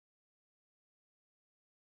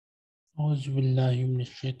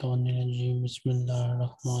औज़ुबिल्लाहिमिनश्शैतानिर्रजीम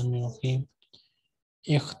बिस्मिल्लाहिर्रहमानिर्रहीम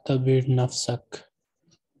इख्तबिर नफ्सक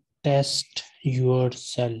test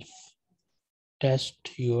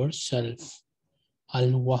yourself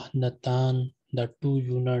al-wahdatan the two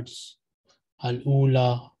units al-ula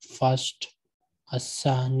first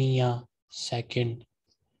as-saniya second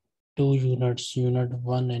two units unit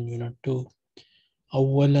 1 and unit 2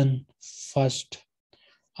 awalan first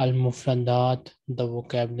al-mufradat the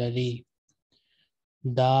vocabulary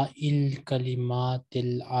Da'il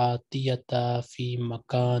kalimatil atiyata fi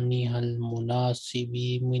makanihal munasibi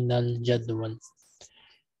minal jadwal.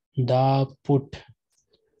 Da put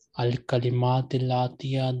al kalimatil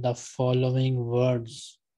atiya the following words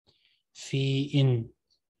fi in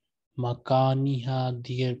makaniha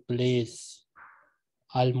their place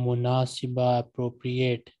al munasiba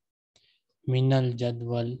appropriate minal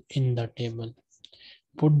jadwal in the table.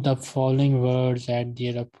 Put the following words at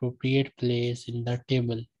their appropriate place in the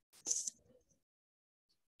table.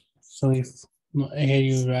 So if here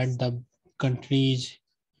you write the countries,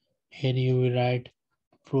 here you will write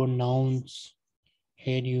pronouns,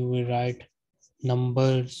 here you will write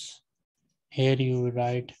numbers, here you will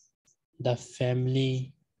write the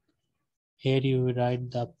family, here you will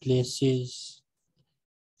write the places,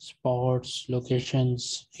 spots,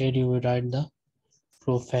 locations, here you will write the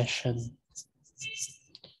profession.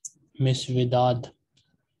 Miss Vidad,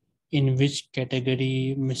 in which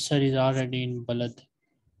category? Misr is already in Balad.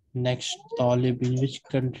 Next, Talib, in which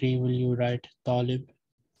country will you write Talib?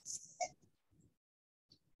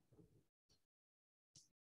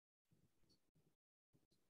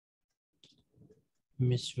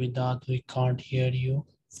 Miss Vidad, we can't hear you.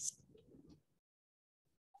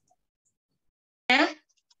 Yeah.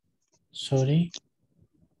 Sorry?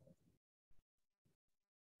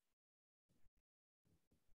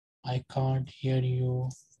 I can't hear you.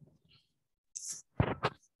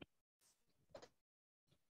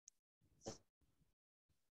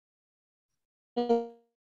 Can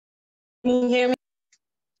you hear me?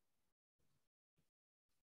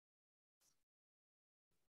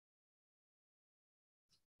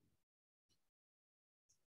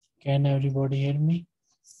 Can everybody hear me?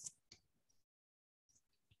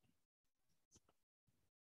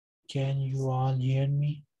 Can you all hear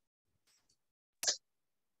me?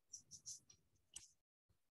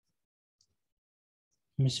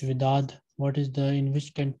 Miss Vidad, what is the, in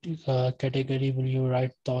which category will you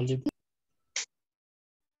write Talib?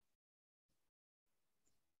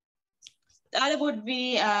 That would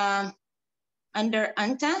be under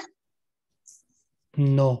Anta.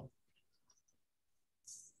 No.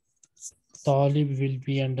 Talib will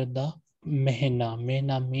be under the Mehna.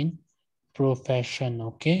 Mehna mean profession,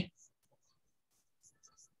 okay?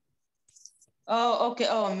 Oh, okay.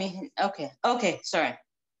 Oh, me. Okay. Okay. Sorry.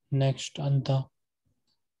 Next, Anta.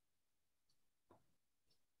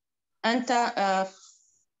 Anta.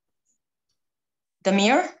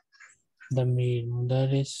 Damir. Damir,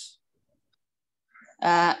 Mudaris.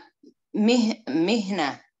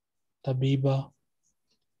 Mihna. Tabiba.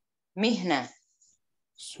 Mihna.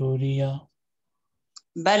 Surya.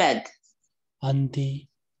 Balad. Anti.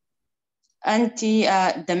 Anti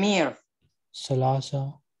Damir.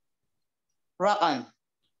 Salasa. Raqam.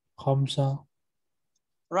 Khamsa.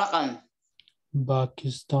 Raqam.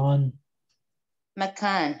 Pakistan.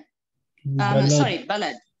 Makan. Balad. Sorry,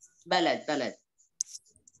 Balad. Balad.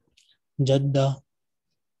 Jeddah.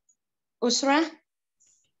 Usra.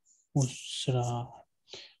 Usra.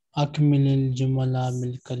 Akmil al-jumala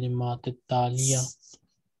bil kalimat al-taliya.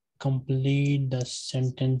 Complete the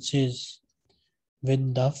sentences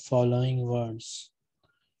with the following words.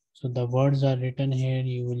 So the words are written here.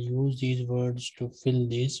 You will use these words to fill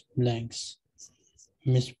these blanks.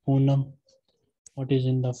 Miss Poonam, what is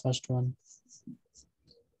in the first one?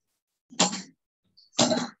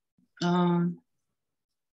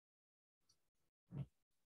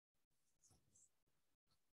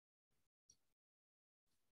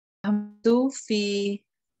 أحمد في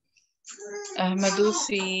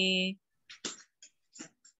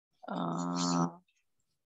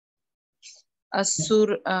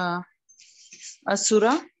أسرة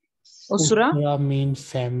أسرة Usra means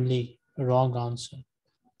family. Wrong answer.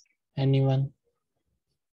 Anyone?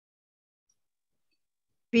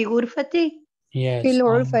 في غرفتي. Yes. في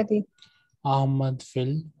الغرفة. Ahmad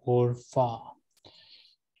fil Ghurfa.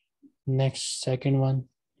 Next, second one,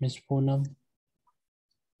 Miss Poonam.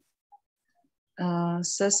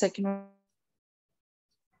 second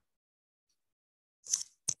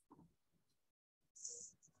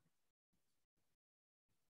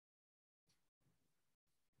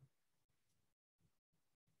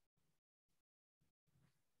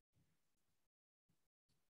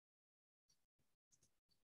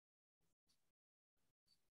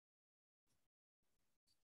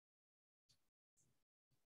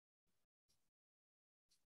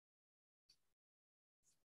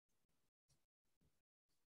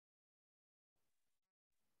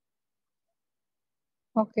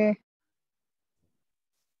Okay.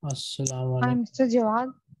 Assalamu Hi, alaikum. Mr.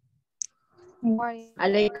 Jawad. Why?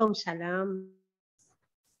 Alaikum salam.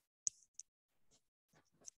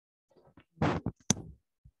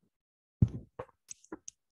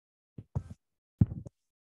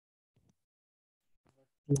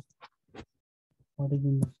 What is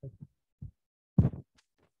in the second?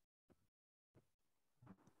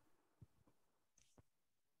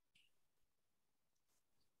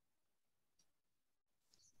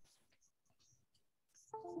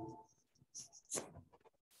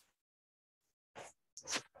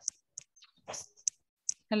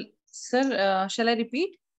 Sir, shall I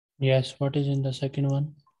repeat? Yes, what is in the second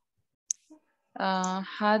one?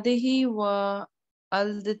 هذه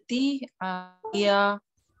والدتي هي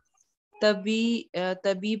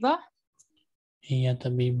طبيبة. Hiya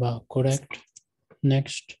tabiba. Correct.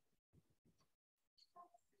 Next.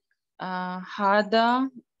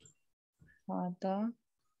 هذا هذا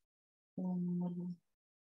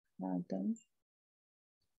هذا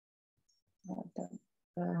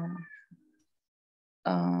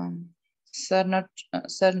sir, not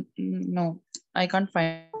sir. No, I can't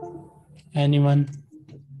find. Anyone?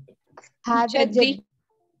 هذا جد.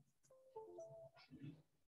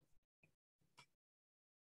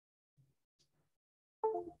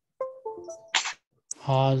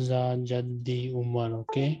 Haza Jaddi Umar.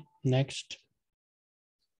 Okay. Next.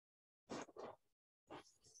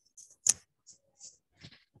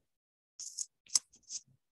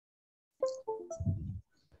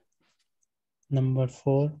 Number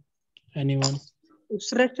 4. Anyone?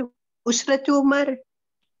 Usratu Umar.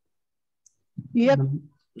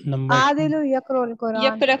 Number عادل يقرأ القرآن.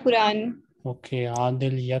 يقرأ قرآن. Okay.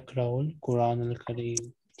 Adil Yakraul Quran al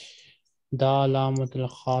Kareem. Da alamat al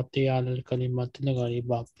khati al kalimat al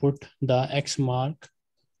ghariba. Put the X mark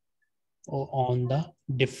on the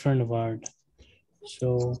different word.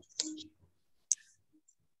 So,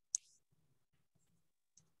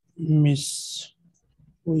 Miss,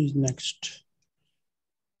 who is next?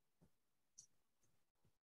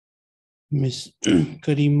 Miss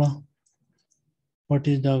Karima. What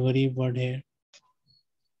is the gharib word here?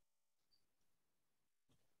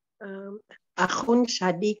 Akhun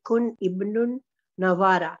Sadikun Ibnun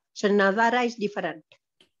Nawara. So Nawara is different.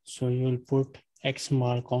 So you will put X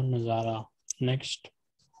mark on Nazara. Next.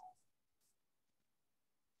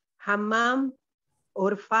 Hammam,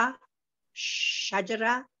 Urfa,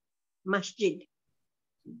 Shajara, Masjid.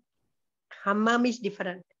 Hammam is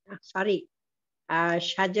different. Sorry.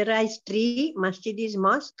 Shajara is tree, Masjid is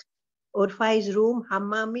mosque, Urfa is room,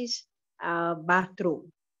 Hammam is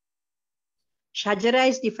bathroom. Shajara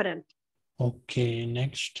is different. Okay,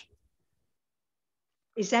 next.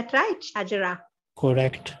 Is that right, Shajara?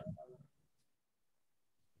 Correct.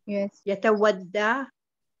 Yes. Yatawadda,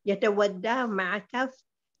 ma'ataf,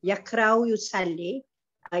 yakrau yusalli.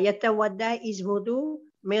 Yatawadda is wudu,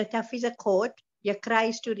 mu'taf is a coat, yakra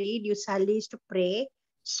is to read, yusalli is to pray.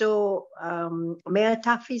 So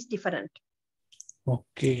mu'taf is different.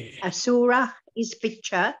 Okay. Surah is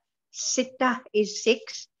picture, Sitta is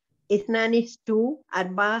 6, Ithnan is 2,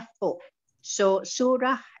 Arba 4. So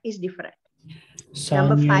surah is different.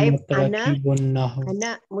 Number 5,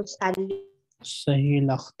 ana musalli. Sahi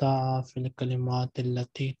al-akhta'a fil kalimat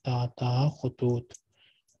allati ta'ataha khutut.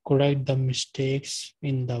 Correct the mistakes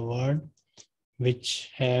in the word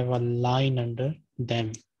which have a line under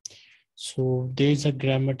them. So there is a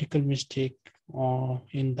grammatical mistake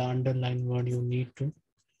in the underlined word. You need to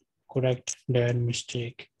correct that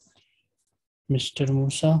mistake. Mr.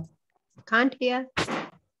 Musa. Can't hear.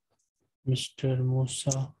 Mr.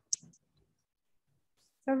 Musa.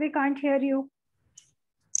 So we can't hear you.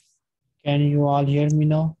 Can you all hear me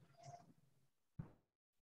now?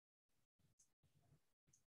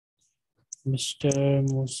 Mr.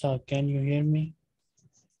 Musa, can you hear me?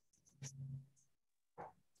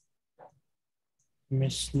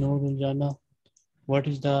 Miss Noorul Jana, what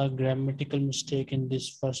is the grammatical mistake in this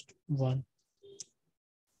first one?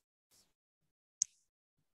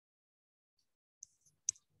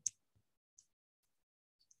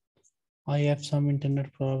 I have some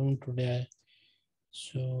internet problem today.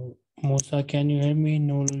 So, Musa, can you hear me?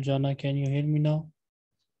 Noorul Jana, can you hear me now?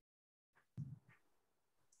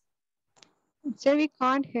 Sir, we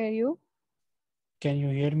can't hear you. Can you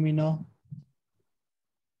hear me now?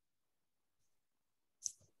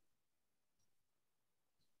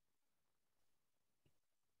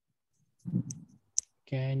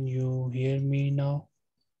 Can you hear me now?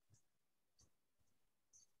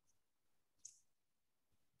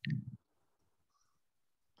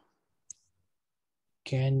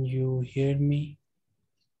 Can you hear me?